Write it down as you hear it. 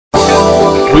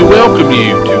We welcome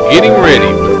you to Getting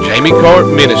Ready with Jamie Cart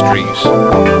Ministries.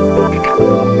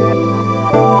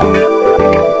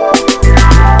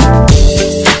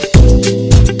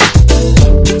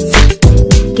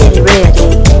 Get ready.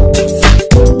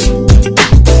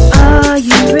 Are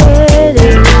you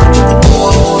ready?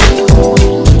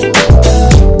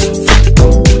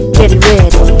 Get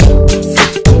ready.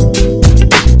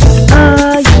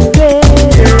 Are you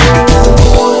ready?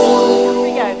 Here we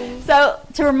go. So,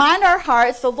 to remind our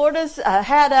hearts, the Lord has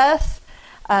had us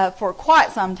for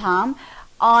quite some time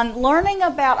on learning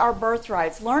about our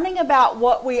birthrights, learning about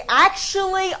what we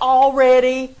actually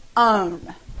already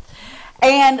own,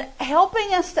 and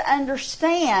helping us to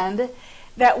understand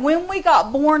that when we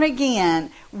got born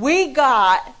again, we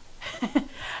got,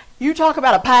 you talk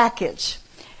about a package.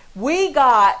 We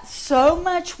got so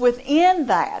much within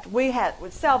that. We had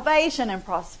with salvation and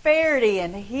prosperity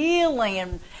and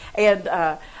healing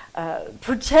and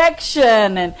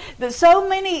protection, and so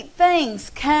many things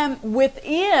come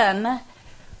within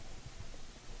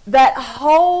that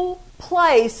whole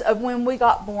place of when we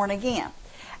got born again.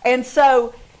 And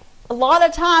so a lot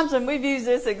of times, and we've used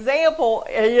this example,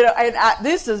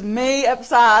 this is me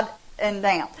upside and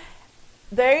down.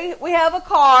 We have a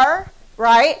car,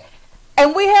 right?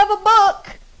 And we have a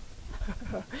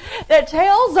book that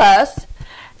tells us,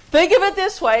 think of it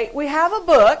this way, we have a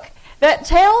book that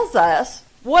tells us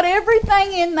what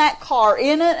everything in that car,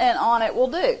 in it and on it, will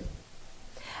do.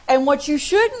 And what you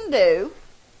shouldn't do,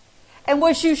 and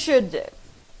what you should do.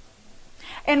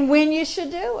 And when you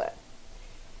should do it.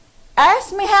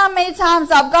 Ask me how many times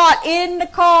I've got in the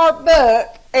car book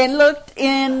and looked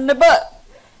in the book.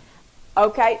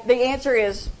 Okay, the answer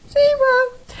is 0.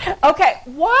 Okay,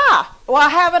 why? Why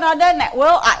haven't I done that?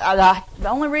 Well, the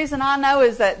only reason I know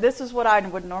is that this is what I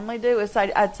would normally do. I'd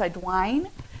say,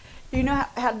 Dwayne, you know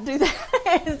how to do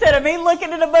that? Instead of me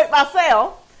looking in the book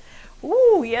myself.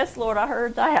 Ooh, yes, Lord, I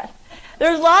heard that.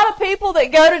 There's a lot of people that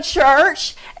go to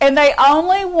church and they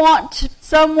only want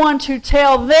someone to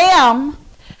tell them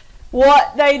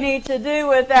what they need to do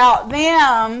without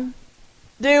them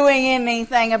doing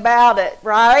anything about it,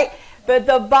 right? But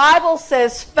the Bible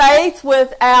says faith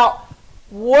without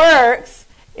works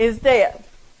is dead.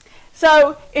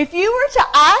 So if you were to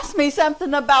ask me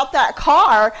something about that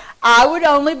car, I would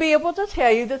only be able to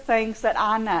tell you the things that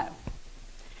I know.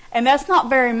 And that's not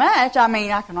very much. I mean,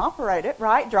 I can operate it,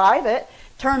 right? Drive it,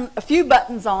 turn a few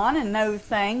buttons on and know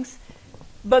things.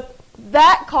 But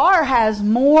that car has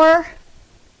more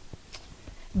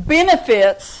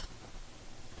benefits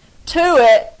to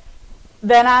it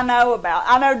than I know about.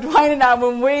 I know Dwayne and I,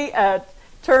 when we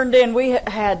turned in, we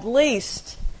had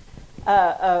leased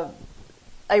a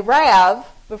RAV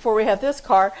before we had this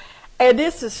car. And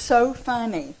this is so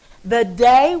funny. The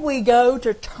day we go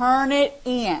to turn it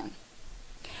in,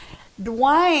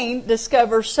 Dwayne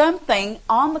discovers something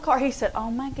on the car. He said, oh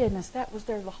my goodness, that was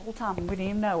there the whole time and we didn't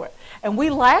even know it. And we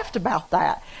laughed about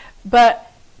that.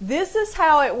 But this is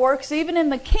how it works even in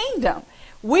the kingdom.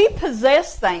 We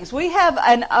possess things. We have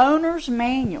an owner's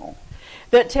manual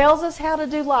that tells us how to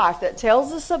do life, that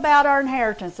tells us about our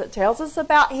inheritance, that tells us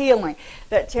about healing,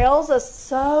 that tells us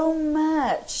so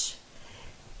much.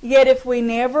 Yet if we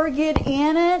never get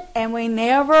in it and we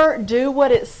never do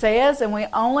what it says and we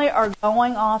only are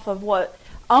going off of what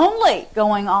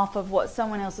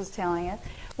someone else is telling us,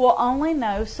 we'll only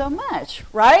know so much,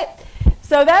 right?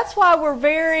 So that's why we're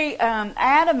very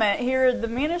adamant here at the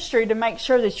ministry to make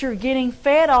sure that you're getting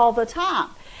fed all the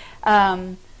time.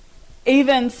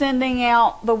 Even sending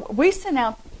out, the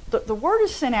word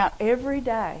is sent out every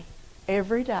day.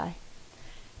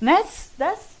 And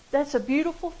that's a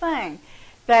beautiful thing.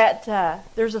 That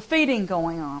there's a feeding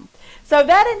going on. So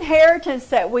that inheritance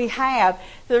that we have,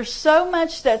 there's so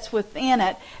much that's within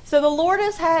it. So the Lord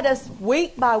has had us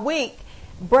week by week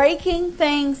breaking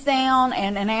things down,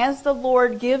 and as the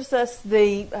Lord gives us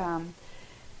the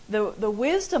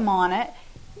wisdom on it,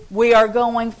 we are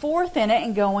going forth in it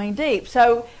and going deep.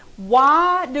 So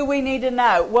why do we need to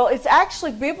know? Well, it's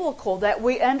actually biblical that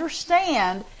we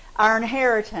understand our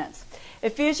inheritance.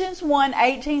 Ephesians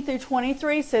 1:18 through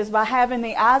 23 says, by having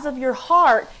the eyes of your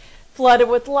heart flooded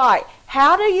with light.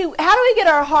 How do we get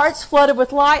our hearts flooded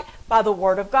with light? By the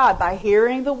Word of God, by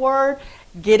hearing the Word,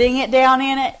 getting it down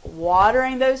in it,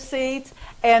 watering those seeds,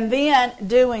 and then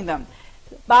doing them.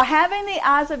 By having the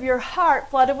eyes of your heart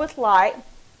flooded with light,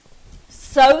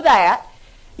 so that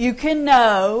you can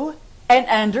know and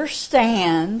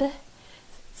understand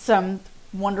some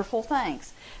wonderful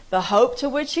things. The hope to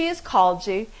which He has called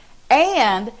you,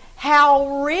 and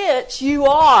how rich you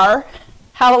are,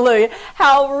 hallelujah,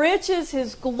 how rich is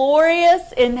His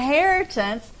glorious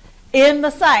inheritance in the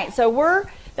saints. So we're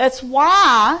That's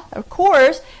why, of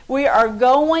course, we are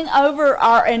going over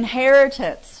our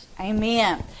inheritance.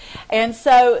 Amen. And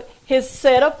so, his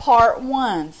set apart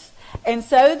ones. And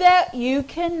so that you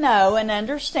can know and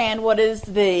understand what is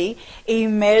the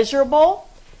immeasurable,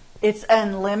 it's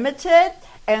unlimited,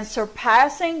 and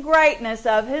surpassing greatness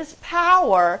of his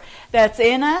power that's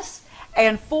in us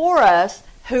and for us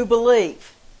who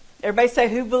believe. Everybody say,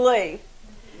 who believe.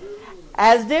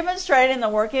 As demonstrated in the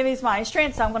working of his mighty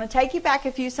strength. So I'm going to take you back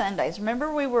a few Sundays.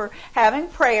 Remember, we were having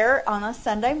prayer on a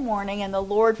Sunday morning, and the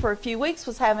Lord for a few weeks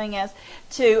was having us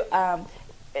to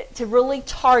really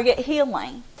target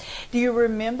healing. Do you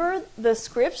remember the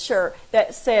scripture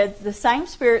that said the same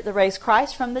Spirit that raised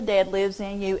Christ from the dead lives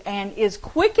in you and is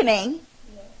quickening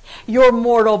your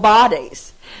mortal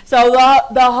bodies? So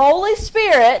the Holy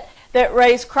Spirit that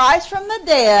raised Christ from the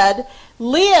dead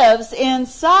lives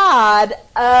inside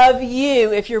of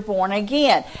you if you're born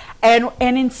again. And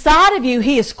inside of you,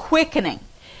 he is quickening.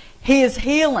 He is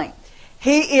healing.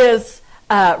 He is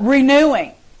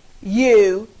renewing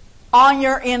you on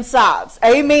your insides.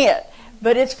 Amen.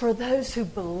 But it's for those who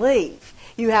believe.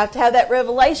 You have to have that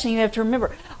revelation. You have to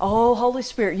remember, oh, Holy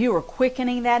Spirit, you are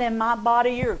quickening that in my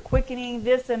body. You are quickening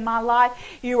this in my life.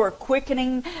 You are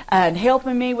quickening and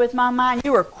helping me with my mind.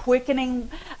 You are quickening,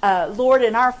 Lord,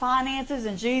 in our finances.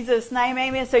 In Jesus' name,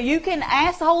 amen. So you can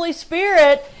ask the Holy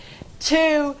Spirit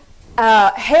to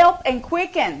help and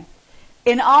quicken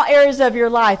in all areas of your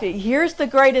life. Here's the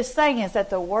greatest thing is that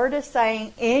the Word is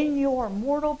saying in your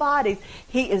mortal bodies,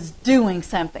 he is doing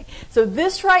something. So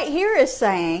this right here is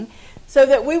saying so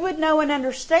that we would know and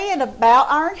understand about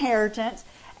our inheritance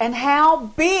and how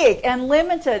big and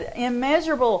limited,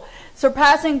 immeasurable,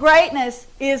 surpassing greatness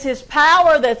is his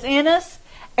power that's in us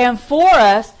and for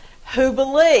us who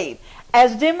believe.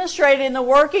 As demonstrated in the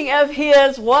working of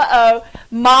his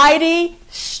mighty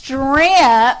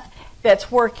strength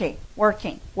that's working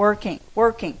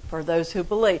for those who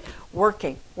believe.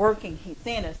 Working. He's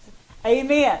in us.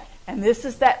 Amen. And this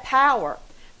is that power.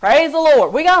 Praise the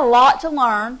Lord. We got a lot to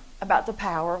learn about the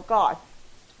power of God.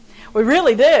 We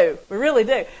really do.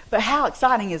 But how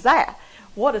exciting is that?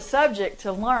 What a subject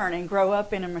to learn and grow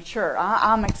up in and mature.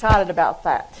 I'm excited about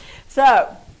that.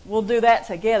 So, we'll do that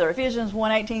together. Ephesians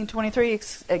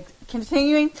 1:18-23,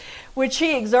 continuing, which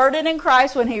he exerted in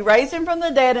Christ when he raised him from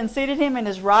the dead and seated him in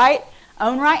his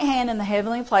own right hand in the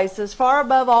heavenly places, far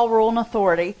above all rule and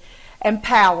authority and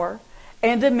power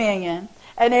and dominion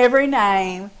and every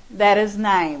name that is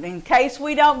named. In case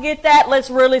we don't get that, let's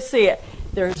really see it.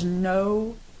 There's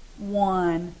no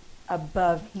one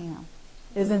above him.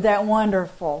 Isn't that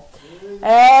wonderful?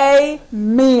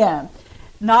 Amen.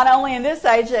 Not only in this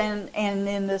age and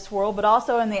in this world, but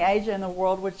also in the age and the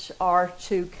world which are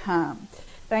to come.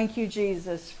 Thank you,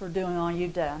 Jesus, for doing all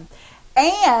you've done.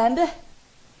 And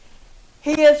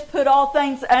he has put all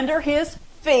things under his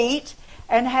feet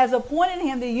and has appointed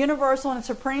him the universal and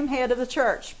supreme head of the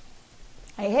church.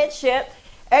 A headship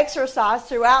exercised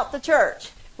throughout the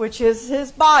church, which is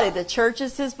his body. The church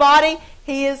is his body.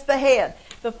 He is the head.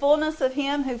 The fullness of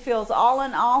him who fills all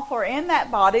in all, for in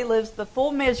that body lives the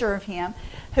full measure of him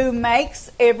who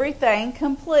makes everything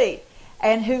complete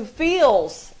and who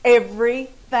fills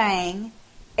everything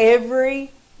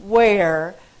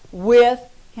everywhere with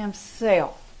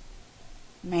himself.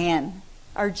 Man,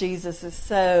 our Jesus is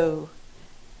so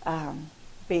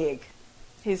big.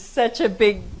 He's such a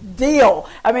big deal.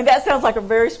 I mean, that sounds like a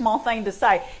very small thing to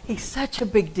say. He's such a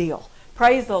big deal.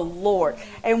 Praise the Lord.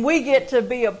 And we get to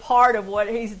be a part of what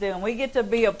he's doing. We get to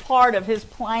be a part of his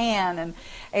plan.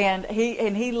 And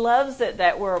he loves it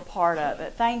that we're a part of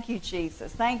it. Thank you,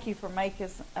 Jesus. Thank you for making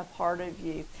us a part of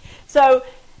you. So,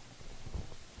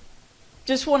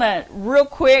 just want to real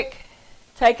quick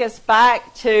take us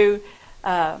back to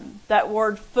that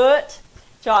word foot.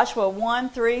 Joshua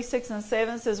 1:3, 6, and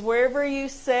 7 says, wherever you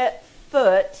set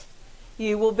foot,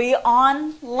 you will be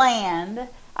on land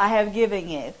I have given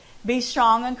you. Be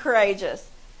strong and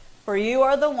courageous, for you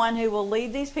are the one who will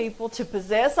lead these people to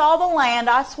possess all the land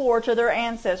I swore to their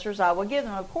ancestors I will give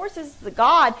them. Of course, this is the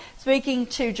God speaking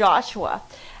to Joshua.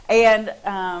 And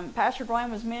Pastor Dwayne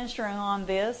was ministering on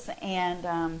this,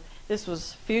 and this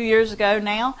was a few years ago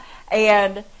now.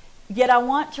 And yet I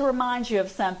want to remind you of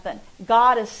something.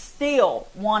 God is still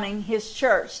wanting his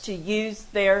church to use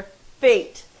their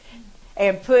feet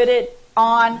and put it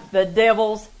on the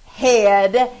devil's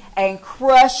head and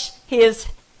crush his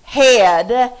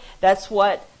head. That's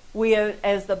what we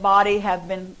as the body have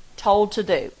been told to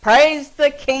do. Praise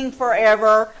the King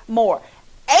forevermore.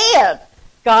 And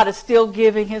God is still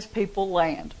giving his people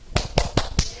land.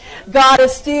 God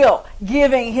is still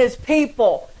giving his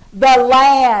people the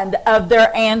land of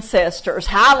their ancestors.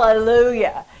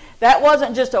 Hallelujah. That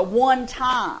wasn't just a one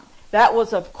time. That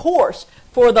was, of course,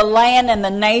 for the land and the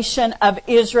nation of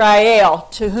Israel,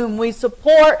 to whom we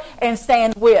support and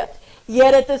stand with.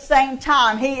 Yet at the same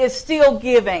time, he is still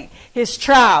giving his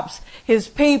tribes, his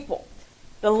people,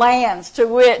 the lands to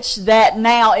which that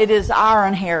now it is our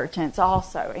inheritance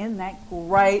also. Isn't that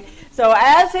great? So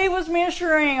as he was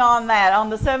ministering on that on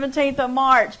the 17th of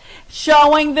March,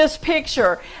 showing this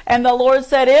picture, and the Lord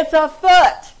said, it's a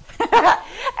foot.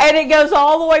 And it goes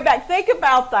all the way back. Think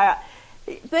about that.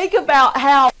 Think about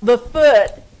how the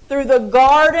foot through the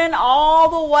garden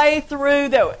all the way through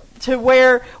to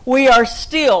where we are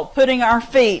still putting our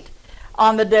feet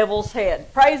on the devil's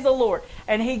head. Praise the Lord.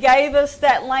 And he gave us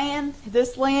that land,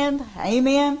 this land,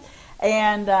 amen,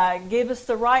 and give us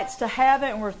the rights to have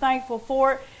it, and we're thankful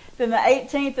for it. Then the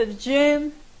 18th of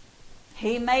June,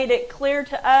 he made it clear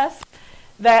to us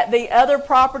that the other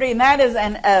property, and that is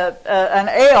an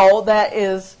L that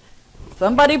is,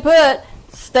 somebody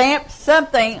stamped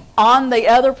something on the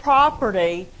other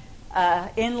property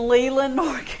in Leland,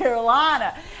 North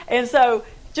Carolina. And so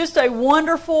just a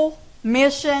wonderful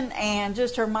mission, and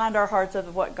just to remind our hearts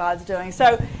of what God's doing.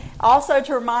 So also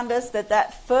to remind us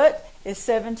that foot is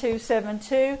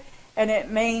 7272, and it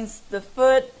means the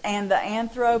foot and the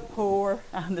anthropomorphic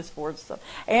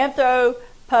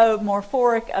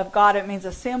of God. It means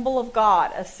a symbol of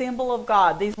God, a symbol of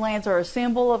God. These lands are a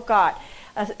symbol of God.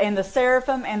 And the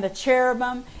seraphim and the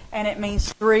cherubim, and it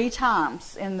means 3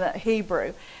 times in the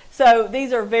Hebrew. So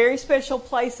these are very special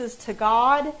places to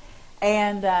God,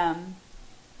 and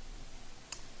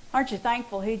aren't you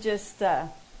thankful He just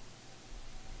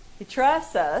He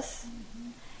trusts us,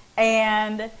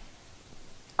 and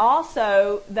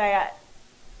also that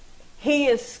He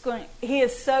is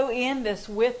so in this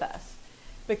with us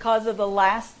because of the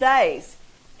last days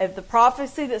of the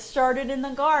prophecy that started in the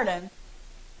garden.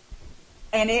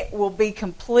 And it will be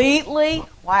completely,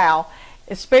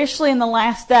 especially in the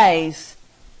last days,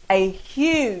 a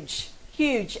huge,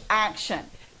 huge action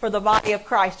for the body of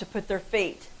Christ to put their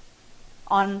feet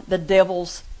on the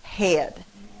devil's head.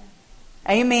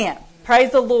 Amen.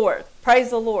 Praise the Lord. Praise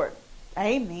the Lord.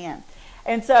 Amen.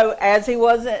 And so as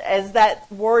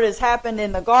that word has happened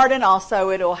in the garden, also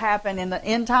it will happen in the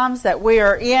end times that we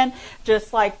are in.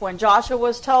 Just like when Joshua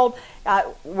was told,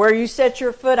 where you set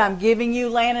your foot, I'm giving you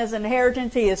land as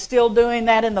inheritance. He is still doing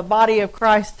that in the body of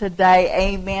Christ today.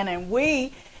 Amen. And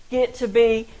we get to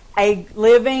be a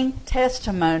living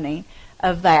testimony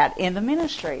of that in the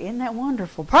ministry. Isn't that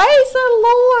wonderful? Praise the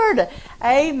Lord.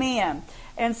 Amen.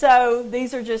 And so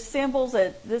these are just symbols.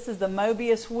 This is the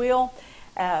Mobius wheel.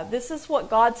 This is what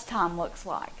God's time looks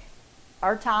like.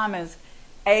 Our time is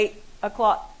 8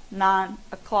 o'clock, 9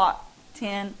 o'clock,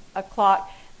 10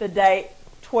 o'clock, the date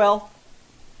 12th,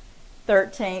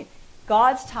 13th.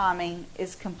 God's timing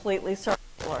is completely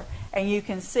circular. And you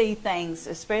can see things,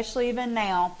 especially even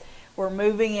now, we're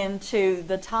moving into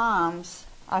the times.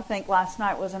 I think last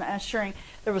night was an ushering.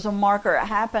 There was a marker. It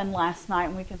happened last night,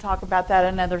 and we can talk about that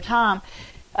another time.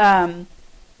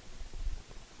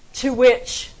 To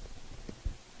which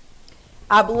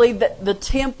I believe that the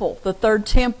temple, the third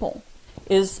temple,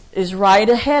 is right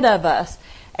ahead of us.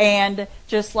 And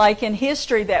just like in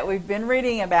history that we've been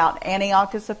reading about,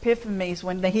 Antiochus Epiphanes,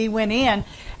 when he went in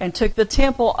and took the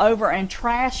temple over and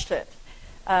trashed it,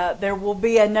 there will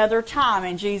be another time.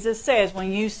 And Jesus says,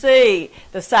 when you see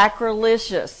the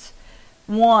sacrilegious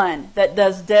one that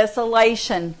does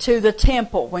desolation to the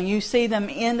temple, when you see them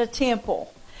in the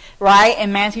temple, right,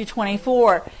 in Matthew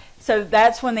 24, so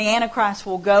that's when the Antichrist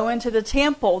will go into the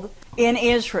temple in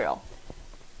Israel.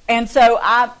 And so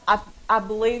I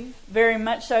believe very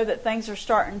much so that things are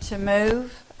starting to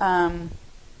move.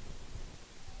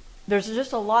 There's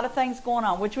just a lot of things going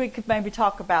on, which we could maybe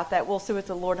talk about that. We'll see what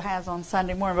the Lord has on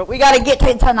Sunday morning. But we got to get to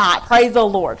it tonight. Praise the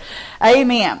Lord.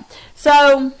 Amen.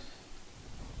 So,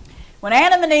 when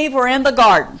Adam and Eve were in the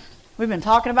garden, we've been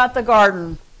talking about the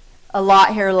garden a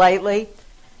lot here lately.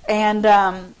 And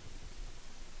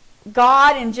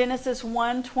God in Genesis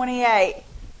 1:28,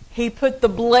 He put the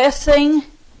blessing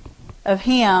of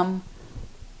Him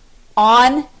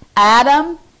on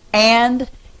Adam and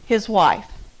his wife.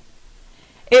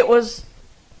 It was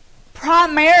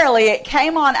primarily, it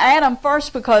came on Adam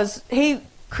first because he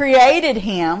created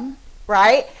him,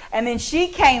 right? And then she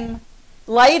came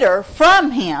later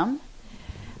from him.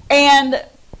 And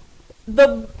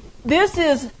this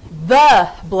is the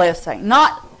blessing.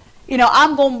 Not,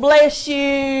 I'm going to bless you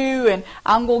and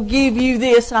I'm going to give you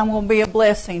this and I'm going to be a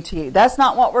blessing to you. That's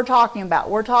not what we're talking about.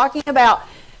 We're talking about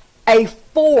a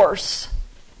force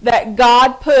that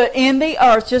God put in the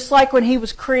earth, just like when He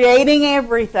was creating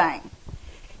everything,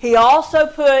 He also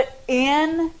put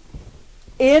in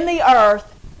the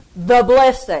earth the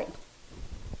blessing.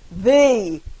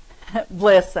 The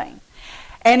blessing.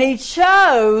 And He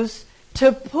chose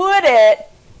to put it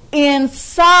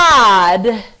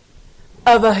inside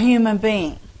of a human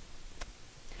being.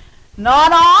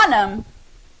 Not on them,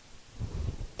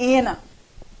 in them.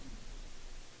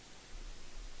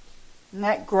 Isn't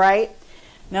that great?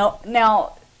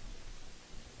 Now,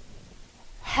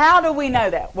 how do we know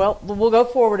that? Well, we'll go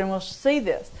forward and we'll see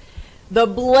this. The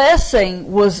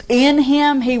blessing was in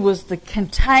Him. He was the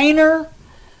container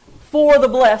for the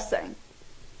blessing.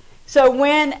 So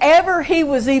whenever He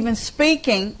was even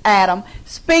speaking, Adam,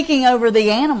 speaking over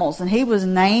the animals, and He was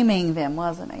naming them,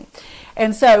 wasn't He?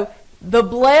 And so the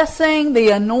blessing, the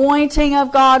anointing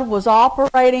of God was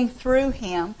operating through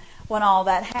Him when all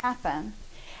that happened.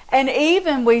 And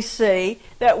even we see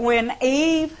that when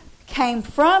Eve came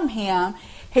from Him,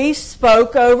 He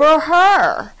spoke over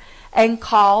her and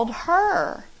called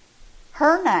her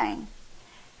name.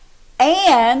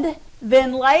 And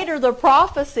then later the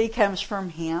prophecy comes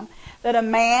from Him that a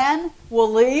man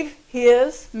will leave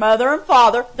his mother and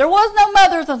father. There was no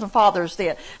mothers and fathers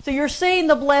then. So you're seeing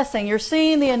the blessing, you're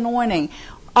seeing the anointing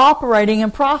operating in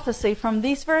prophecy from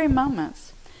these very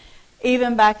moments,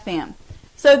 even back then.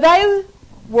 So they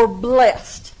were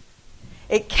blessed.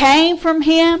 It came from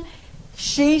Him.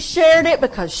 She shared it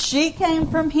because she came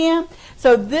from Him.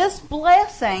 So this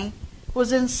blessing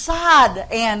was inside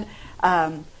and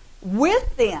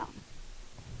with them.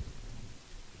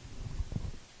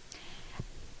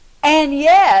 And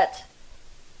yet,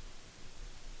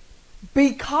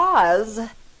 because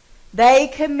they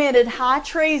committed high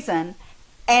treason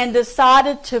and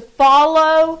decided to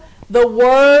follow the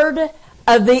word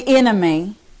of the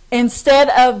enemy instead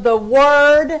of the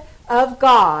word of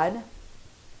God,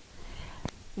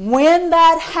 when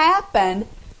that happened,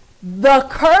 the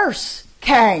curse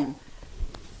came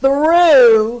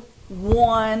through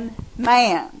one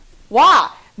man. Why?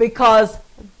 Because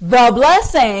the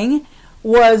blessing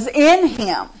was in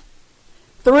him,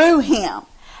 through him.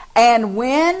 And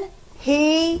when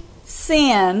he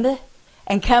sinned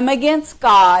and come against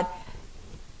God,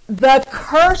 the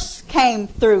curse came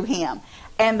through him,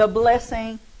 and the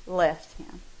blessing left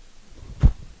him.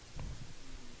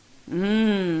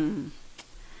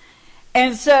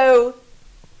 And so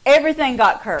everything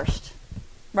got cursed,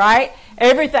 right?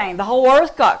 Everything, the whole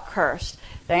earth got cursed.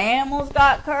 The animals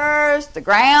got cursed, the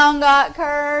ground got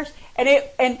cursed,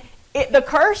 and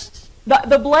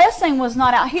the blessing was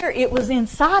not out here, it was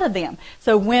inside of them.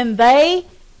 So when they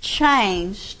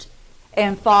changed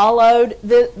and followed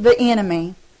the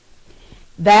enemy,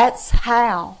 that's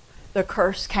how the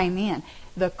curse came in.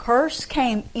 The curse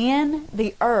came in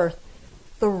the earth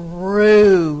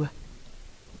through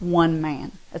one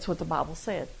man. That's what the Bible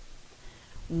said.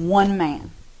 One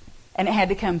man. And it had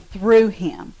to come through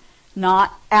him,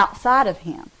 not outside of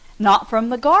him, not from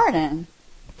the garden,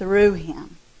 through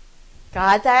him.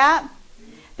 Got that?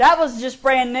 That was just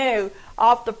brand new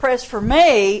off the press for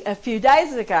me a few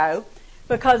days ago,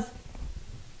 because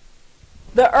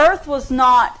the earth was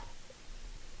not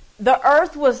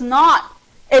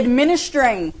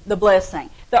administering the blessing.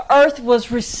 The earth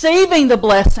was receiving the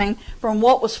blessing from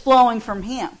what was flowing from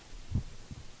him.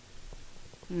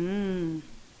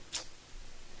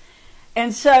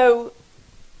 And so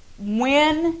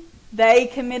when they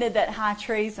committed that high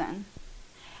treason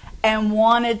and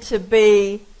wanted to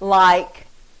be like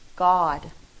God,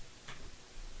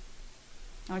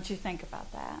 I want you to think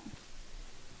about that.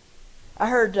 I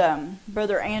heard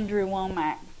Brother Andrew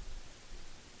Womack,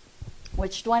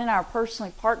 which Dwayne and I are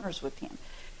personally partners with him.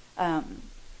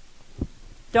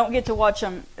 Don't get to watch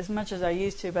them as much as I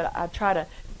used to, but I try to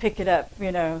pick it up,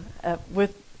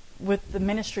 with the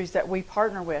ministries that we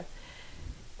partner with.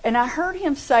 And I heard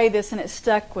him say this, and it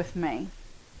stuck with me.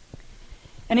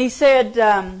 And he said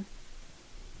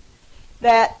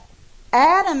that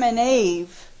Adam and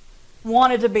Eve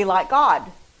wanted to be like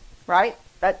God, right?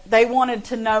 That they wanted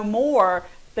to know more.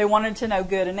 They wanted to know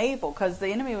good and evil, because the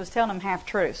enemy was telling them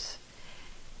half-truths.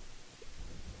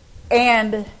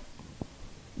 And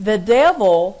the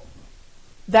devil,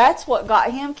 that's what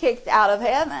got him kicked out of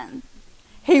heaven.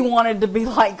 He wanted to be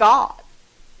like God.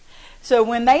 So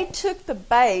when they took the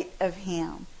bait of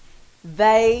him,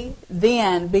 they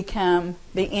then become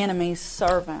the enemy's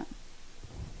servant.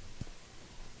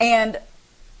 And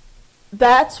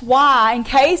that's why, in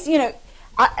case,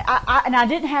 I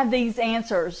didn't have these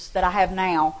answers that I have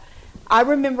now. I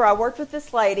remember I worked with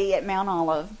this lady at Mount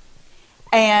Olive,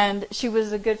 and she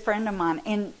was a good friend of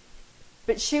mine.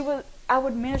 But I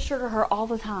would minister to her all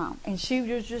the time, and she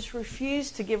would just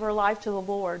refuse to give her life to the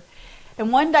Lord.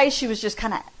 And one day she was just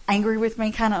kind of angry with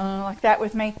me, kind of like that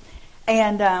with me,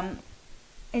 and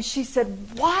she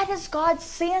said, "Why does God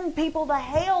send people to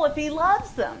hell if He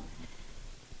loves them?"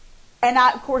 And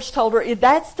I, of course, told her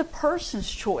that's the person's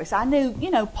choice. I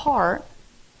knew, part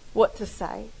what to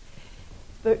say,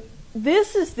 but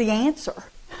this is the answer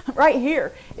right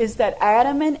here: is that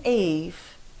Adam and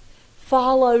Eve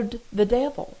followed the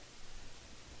devil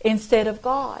instead of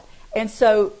God. And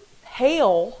so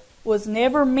hell was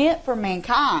never meant for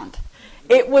mankind.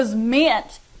 It was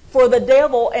meant for the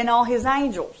devil and all his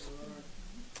angels.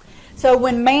 So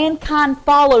when mankind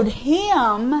followed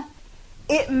him,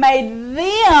 it made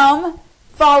them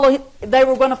they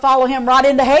were going to follow him right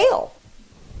into hell.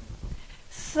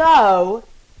 So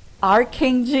our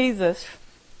King Jesus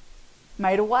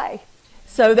made a way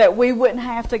so that we wouldn't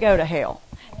have to go to hell.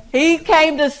 He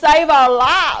came to save our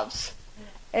lives,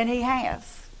 and He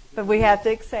has. But we have to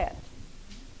accept.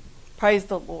 Praise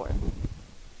the Lord.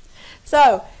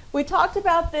 So, we talked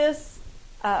about this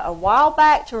a while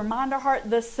back to remind our heart,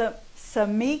 the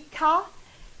samika.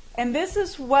 And this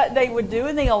is what they would do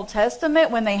in the Old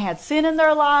Testament when they had sin in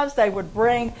their lives. They would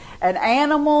bring an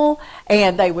animal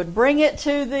and they would bring it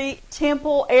to the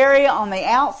temple area on the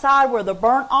outside where the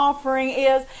burnt offering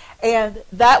is. And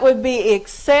that would be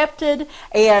accepted.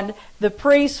 And the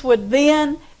priests would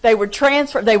then, they would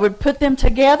put them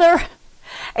together.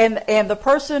 And the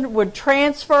person would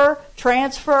transfer.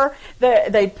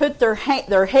 They'd put their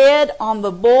head on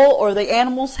the bull or the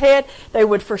animal's head. They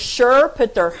would for sure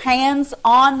put their hands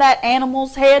on that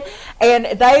animal's head, and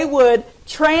they would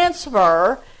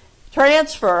transfer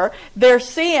their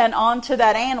sin onto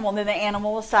that animal. And then the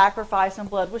animal was sacrificed and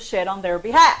blood was shed on their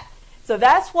behalf. So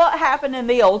that's what happened in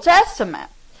the Old Testament.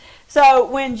 So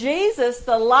when Jesus,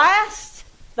 the last,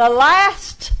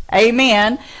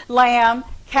 amen, lamb,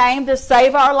 came to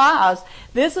save our lives,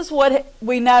 this is what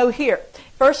we know here.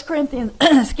 1 Corinthians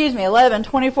 11,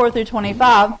 24 through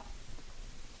 25.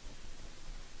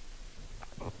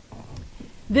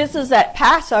 This is at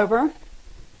Passover.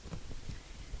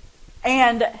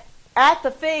 And at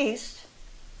the feast,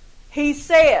 He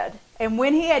said, and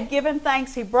when He had given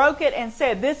thanks, He broke it and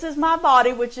said, "This is my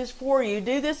body, which is for you.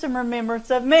 Do this in remembrance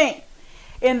of me."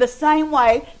 In the same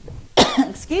way,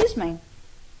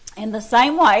 in the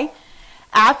same way,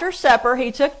 after supper,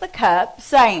 He took the cup,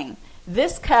 saying,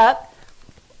 "This cup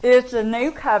is the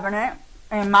new covenant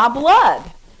in my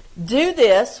blood. Do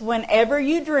this whenever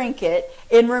you drink it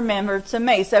in remembrance of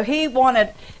me." So He wanted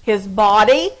His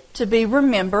body to be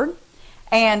remembered.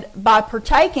 And by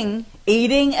partaking,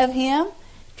 eating of Him,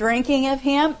 drinking of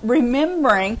Him,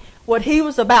 remembering what He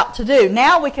was about to do.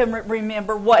 Now we can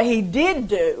remember what He did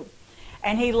do.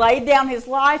 And He laid down His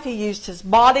life. He used His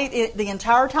body the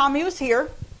entire time He was here.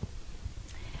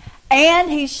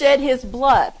 And He shed His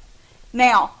blood.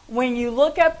 Now, when you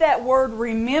look up that word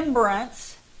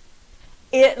remembrance,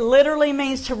 it literally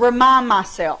means to remind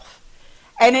myself.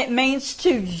 And it means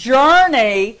to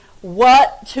journey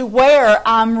to where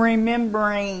I'm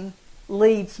remembering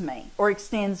leads me or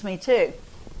extends me to.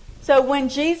 So when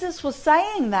Jesus was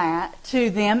saying that to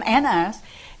them and us,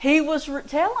 He was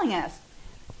telling us,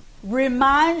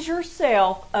 remind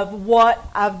yourself of what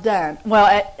I've done.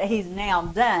 Well, He's now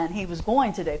done. He was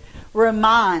going to do.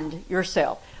 Remind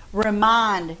yourself.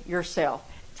 Remind yourself.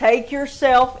 Take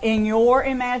yourself in your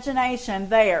imagination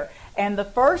there. And the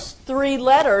first three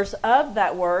letters of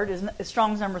that word is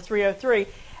Strong's number 303.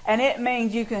 And it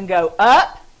means you can go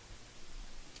up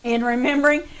in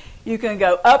remembering. You can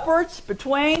go upwards,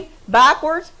 between,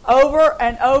 backwards, over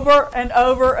and over and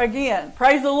over again.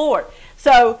 Praise the Lord.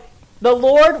 So the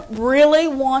Lord really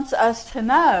wants us to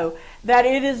know that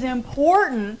it is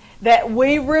important that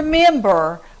we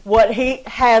remember what He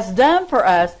has done for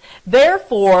us.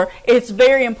 Therefore, it's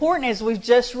very important, as we've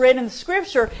just read in the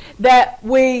Scripture, that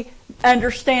we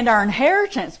understand our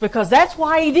inheritance, because that's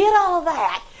why He did all of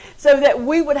that. So that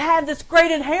we would have this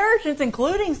great inheritance,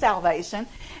 including salvation,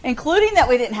 including that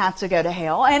we didn't have to go to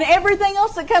hell, and everything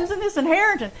else that comes in this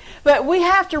inheritance. But we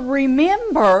have to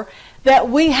remember that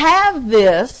we have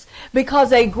this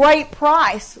because a great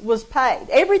price was paid.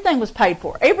 Everything was paid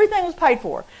for. Everything was paid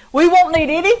for. We won't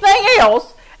need anything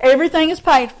else. Everything is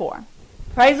paid for.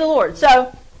 Praise the Lord.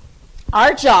 So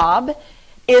our job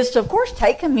is to, of course,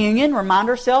 take communion, remind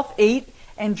ourselves, eat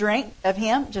and drink of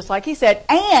Him, just like He said,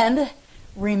 and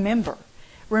remember.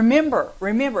 Remember.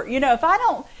 You know, if I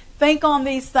don't think on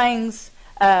these things,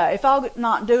 if I'll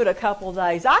not do it a couple of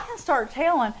days, I can start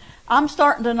I'm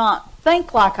starting to not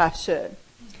think like I should.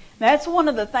 That's one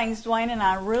of the things Dwayne and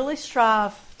I really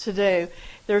strive to do.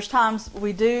 There's times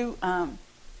we do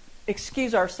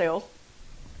excuse ourselves.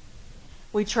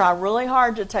 We try really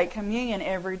hard to take communion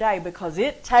every day because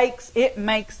it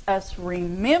makes us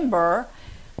remember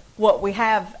what we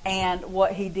have and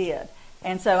what He did.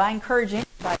 And so I encourage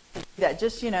anybody to do that.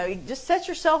 Just set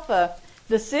yourself a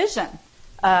decision.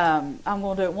 I'm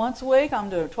going to do it once a week. I'm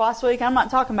going to do it twice a week. I'm not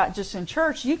talking about just in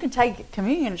church. You can take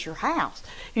communion at your house.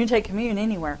 You can take communion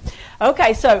anywhere.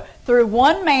 Okay, so through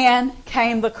one man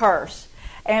came the curse.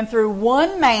 And through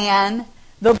one man,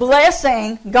 the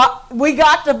blessing, we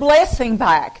got the blessing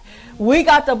back. We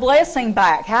got the blessing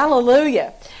back.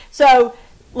 Hallelujah. So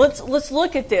let's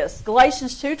look at this.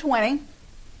 Galatians 2:20.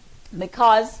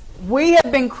 Because we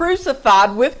have been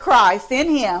crucified with Christ in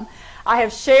Him, I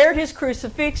have shared His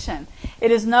crucifixion.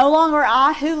 It is no longer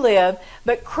I who live,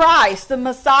 but Christ, the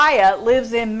Messiah,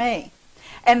 lives in me.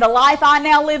 And the life I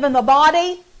now live in the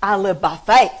body, I live by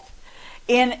faith,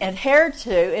 in adhere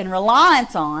to, in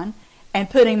reliance on, and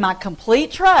putting my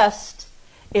complete trust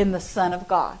in the Son of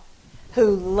God,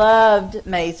 who loved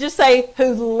me. Just say,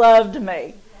 who loved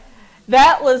me.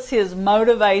 That was His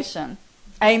motivation.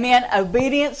 Amen.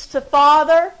 Obedience to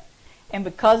Father. And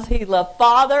because He loved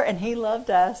Father and He loved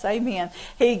us, amen,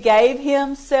 He gave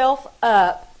Himself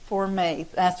up for me.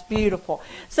 That's beautiful.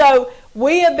 So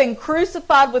we have been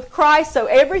crucified with Christ. So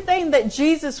everything that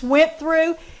Jesus went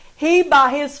through, He, by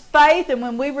His faith, and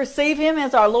when we receive Him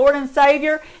as our Lord and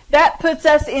Savior, that puts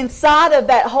us inside of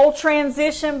that whole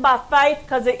transition by faith,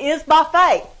 because it is by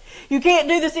faith. You can't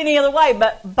do this any other way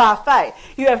but by faith.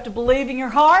 You have to believe in your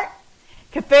heart,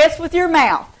 confess with your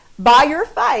mouth, by your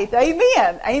faith.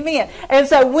 Amen. Amen. And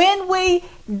so when we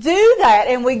do that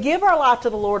and we give our life to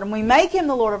the Lord and we make Him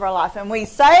the Lord of our life and we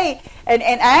say and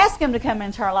ask Him to come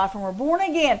into our life and we're born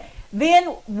again,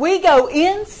 then we go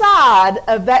inside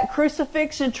of that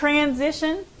crucifixion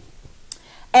transition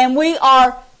and we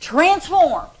are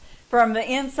transformed from the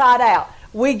inside out.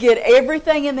 We get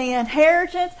everything in the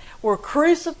inheritance. We're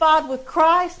crucified with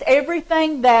Christ.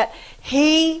 Everything that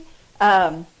He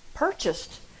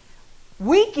purchased,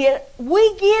 we get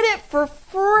it for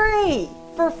free.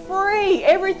 For free.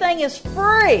 Everything is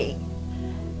free.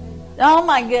 Oh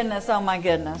my goodness, oh my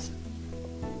goodness.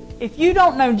 If you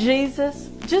don't know Jesus,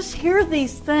 just hear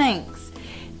these things.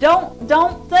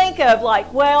 Don't think of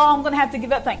like, well, I'm going to have to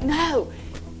give up things. No.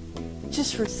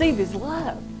 Just receive His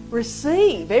love.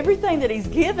 Receive everything that He's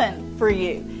given for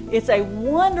you. It's a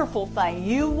wonderful thing.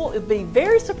 You will be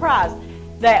very surprised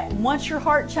that once your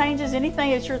heart changes,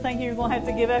 anything that you're thinking you're going to have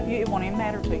to give up, it won't even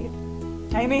matter to you.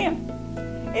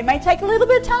 Amen. It may take a little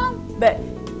bit of time, but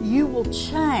you will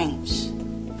change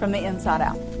from the inside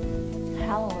out.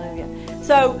 Hallelujah.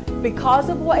 So because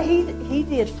of what He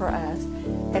did for us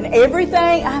and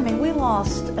everything, I mean, we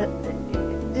lost,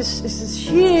 this is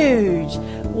huge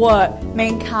what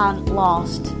mankind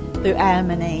lost through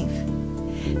Adam and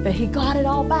Eve. But He got it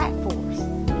all back for us.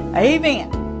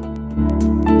 Amen.